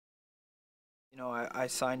I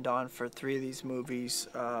signed on for 3 of these movies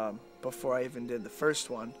before I even did the first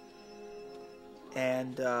one.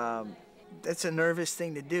 And that's a nervous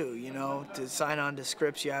thing to do, to sign on to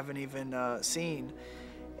scripts you haven't even seen.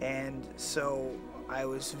 And so I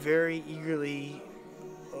was very eagerly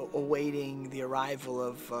awaiting the arrival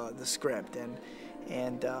of the script.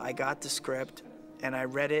 And I got the script and I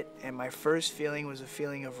read it, and my first feeling was a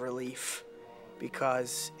feeling of relief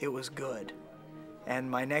because it was good. And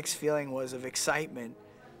my next feeling was of excitement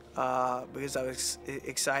because I was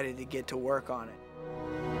excited to get to work on it.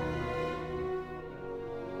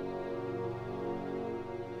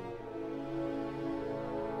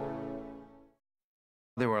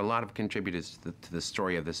 There were a lot of contributors to the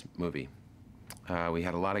story of this movie. We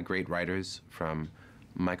had a lot of great writers, from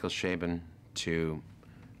Michael Chabon to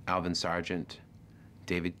Alvin Sargent,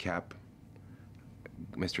 David Koepp,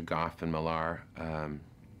 Mr. Goff and Millar.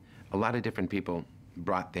 A lot of different people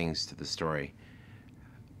brought things to the story.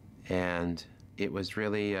 And it was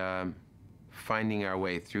really finding our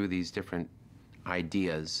way through these different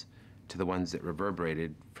ideas to the ones that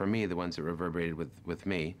reverberated, for me, the ones that reverberated with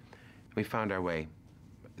me. We found our way.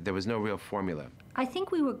 There was no real formula. I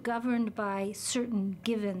think we were governed by certain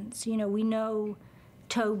givens. We know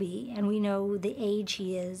Toby, and we know the age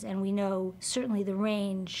he is, and we know certainly the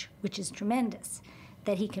range, which is tremendous,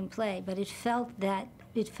 that he can play. But it felt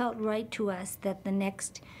right to us that the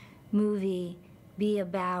next movie be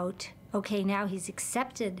about, okay, now he's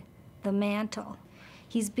accepted the mantle.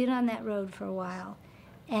 He's been on that road for a while,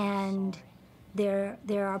 and there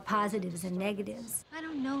are positives and negatives. I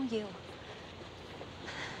don't know you.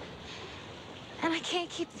 And I can't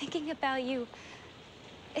keep thinking about you.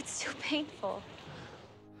 It's too painful.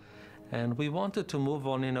 And we wanted to move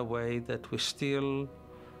on in a way that we still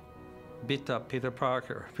beat up Peter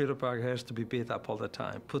Parker. Peter Parker has to be beat up all the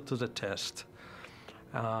time, put to the test.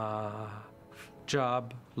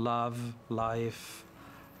 Job, love, life.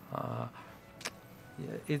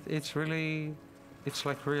 It's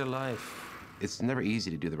like real life. It's never easy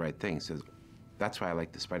to do the right thing, so that's why I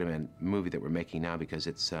like the Spider-Man movie that we're making now, because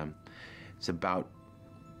it's about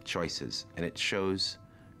choices, and it shows,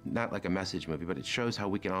 not like a message movie, but it shows how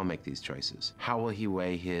we can all make these choices. How will he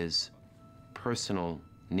weigh his personal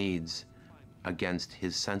needs against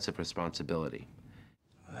his sense of responsibility?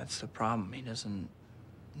 That's the problem. He doesn't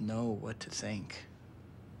know what to think.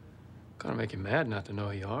 Gotta make you mad not to know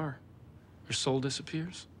who you are. Your soul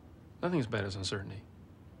disappears. Nothing as bad as uncertainty.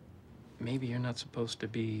 Maybe you're not supposed to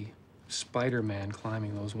be Spider-Man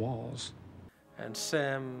climbing those walls. And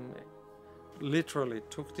Sam literally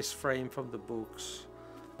took this frame from the books,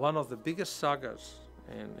 one of the biggest sagas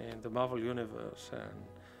in the Marvel Universe,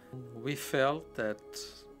 and we felt that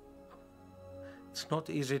it's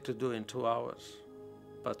not easy to do in 2 hours,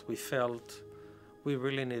 but we felt we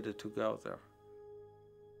really needed to go there.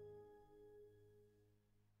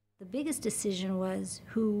 The biggest decision was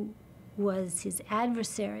who was his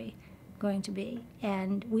adversary going to be,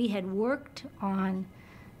 and we had worked on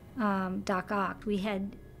Doc Ock. We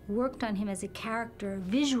had worked on him as a character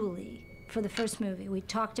visually for the first movie. We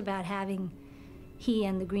talked about having he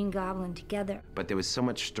and the Green Goblin together. But there was so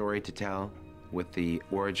much story to tell with the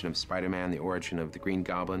origin of Spider-Man, the origin of the Green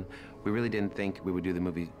Goblin. We really didn't think we would do the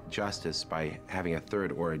movie justice by having a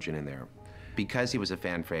third origin in there. Because he was a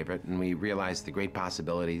fan favorite, and we realized the great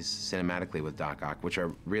possibilities cinematically with Doc Ock, which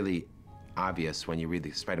are really obvious when you read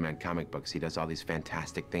the Spider-Man comic books. He does all these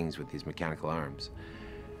fantastic things with these mechanical arms.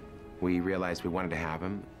 We realized we wanted to have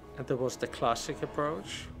him. And there was the classic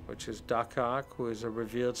approach, which is Doc Ock, who is a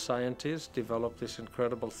revered scientist, developed this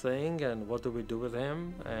incredible thing, and what do we do with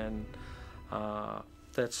him? And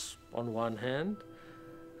that's on one hand.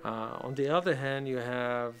 On the other hand,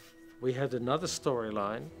 we had another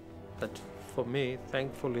storyline that, for me,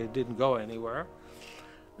 thankfully, didn't go anywhere.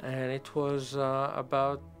 And it was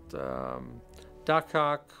about Doc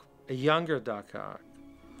Ock, a younger Doc Ock,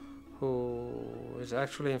 who is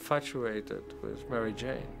actually infatuated with Mary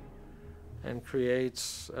Jane and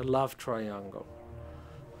creates a love triangle.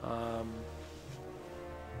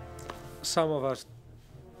 Some of us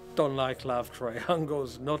don't like love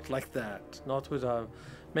triangles, not like that, not with our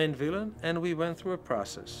main villain, and we went through a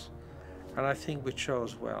process, and I think we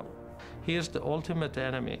chose well. He is the ultimate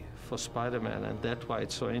enemy for Spider-Man, and that's why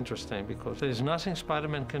it's so interesting, because there's nothing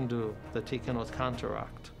Spider-Man can do that he cannot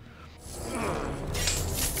counteract.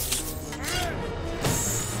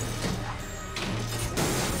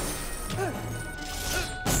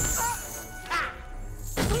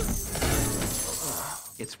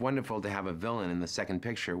 It's wonderful to have a villain in the second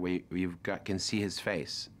picture where can see his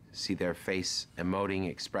face, see their face emoting,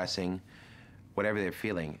 expressing whatever they're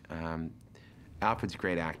feeling. Alfred's a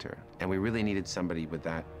great actor, and we really needed somebody with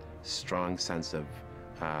that strong sense of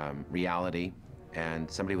reality and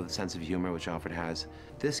somebody with a sense of humor, which Alfred has.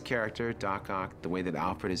 This character, Doc Ock, the way that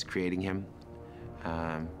Alfred is creating him,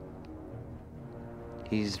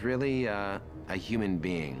 he's really a human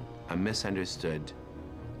being, a misunderstood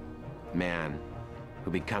man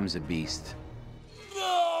who becomes a beast.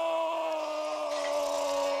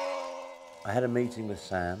 I had a meeting with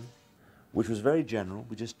Sam, which was very general.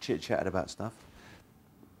 We just chit-chatted about stuff.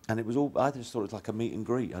 And it was all, I just thought it was like a meet and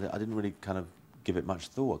greet. I didn't really kind of give it much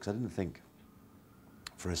thought, because I didn't think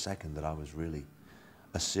for a second that I was really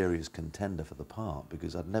a serious contender for the part,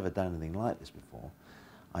 because I'd never done anything like this before.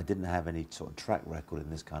 I didn't have any sort of track record in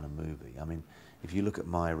this kind of movie. I mean, if you look at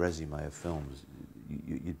my resume of films,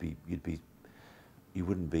 you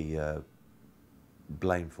wouldn't be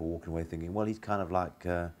blamed for walking away thinking, well, he's kind of like,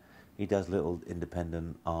 he does little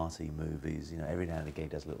independent arty movies, you know, every now and again he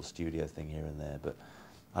does a little studio thing here and there, but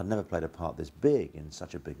I'd never played a part this big in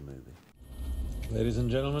such a big movie. Ladies and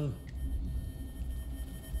gentlemen,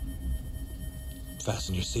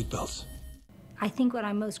 fasten your seatbelts. I think what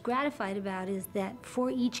I'm most gratified about is that for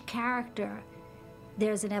each character,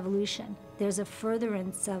 there's an evolution. There's a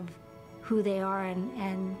furtherance of who they are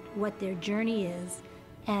and what their journey is,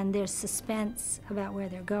 and there's suspense about where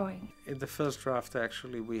they're going. In the first draft,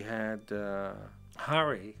 actually, we had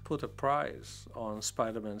Harry put a prize on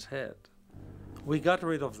Spider-Man's head. We got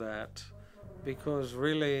rid of that because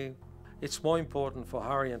really it's more important for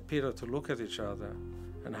Harry and Peter to look at each other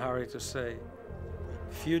and Harry to say,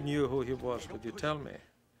 if you knew who he was, would you tell me?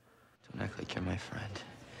 Don't act like you're my friend.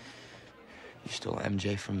 You stole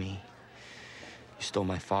MJ from me. You stole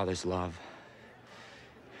my father's love.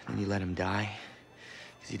 And then you let him die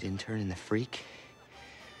because he didn't turn in the freak.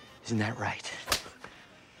 Isn't that right?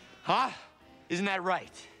 Huh? Isn't that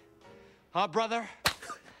right? Huh, brother?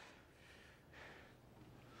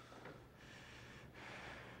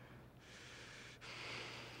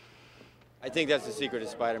 I think that's the secret of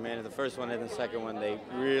Spider-Man. In the first one and the second one, they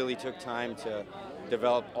really took time to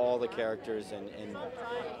develop all the characters and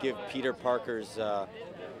give Peter Parker's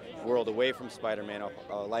world away from Spider-Man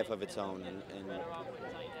a life of its own. And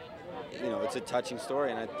you know, it's a touching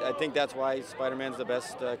story, and I think that's why Spider-Man's the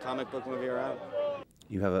best comic book movie around.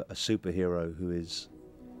 You have a superhero who is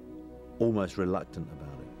almost reluctant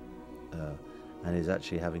about it, and is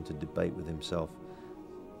actually having to debate with himself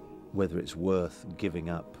whether it's worth giving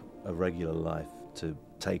up a regular life to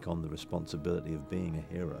take on the responsibility of being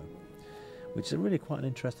a hero, which is really quite an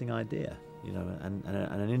interesting idea, you know, and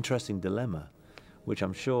an interesting dilemma, which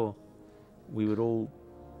I'm sure we would all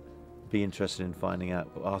be interested in finding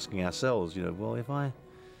out, asking ourselves, you know, well, if I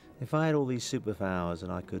had all these superpowers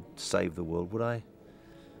and I could save the world,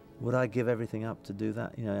 would I give everything up to do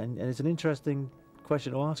that? You know, and it's an interesting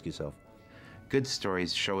question to ask yourself. Good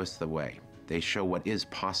stories show us the way. They show what is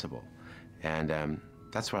possible, and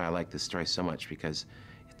that's why I like this story so much, because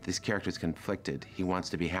this character is conflicted. He wants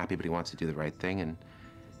to be happy, but he wants to do the right thing, and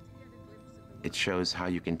it shows how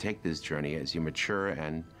you can take this journey as you mature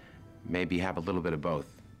and maybe have a little bit of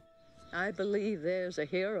both. I believe there's a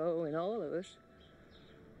hero in all of us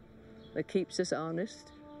that keeps us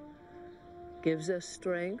honest, gives us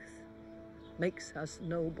strength, makes us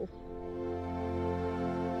noble.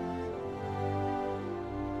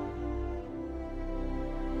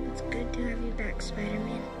 It's good to have you back,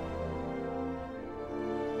 Spider-Man.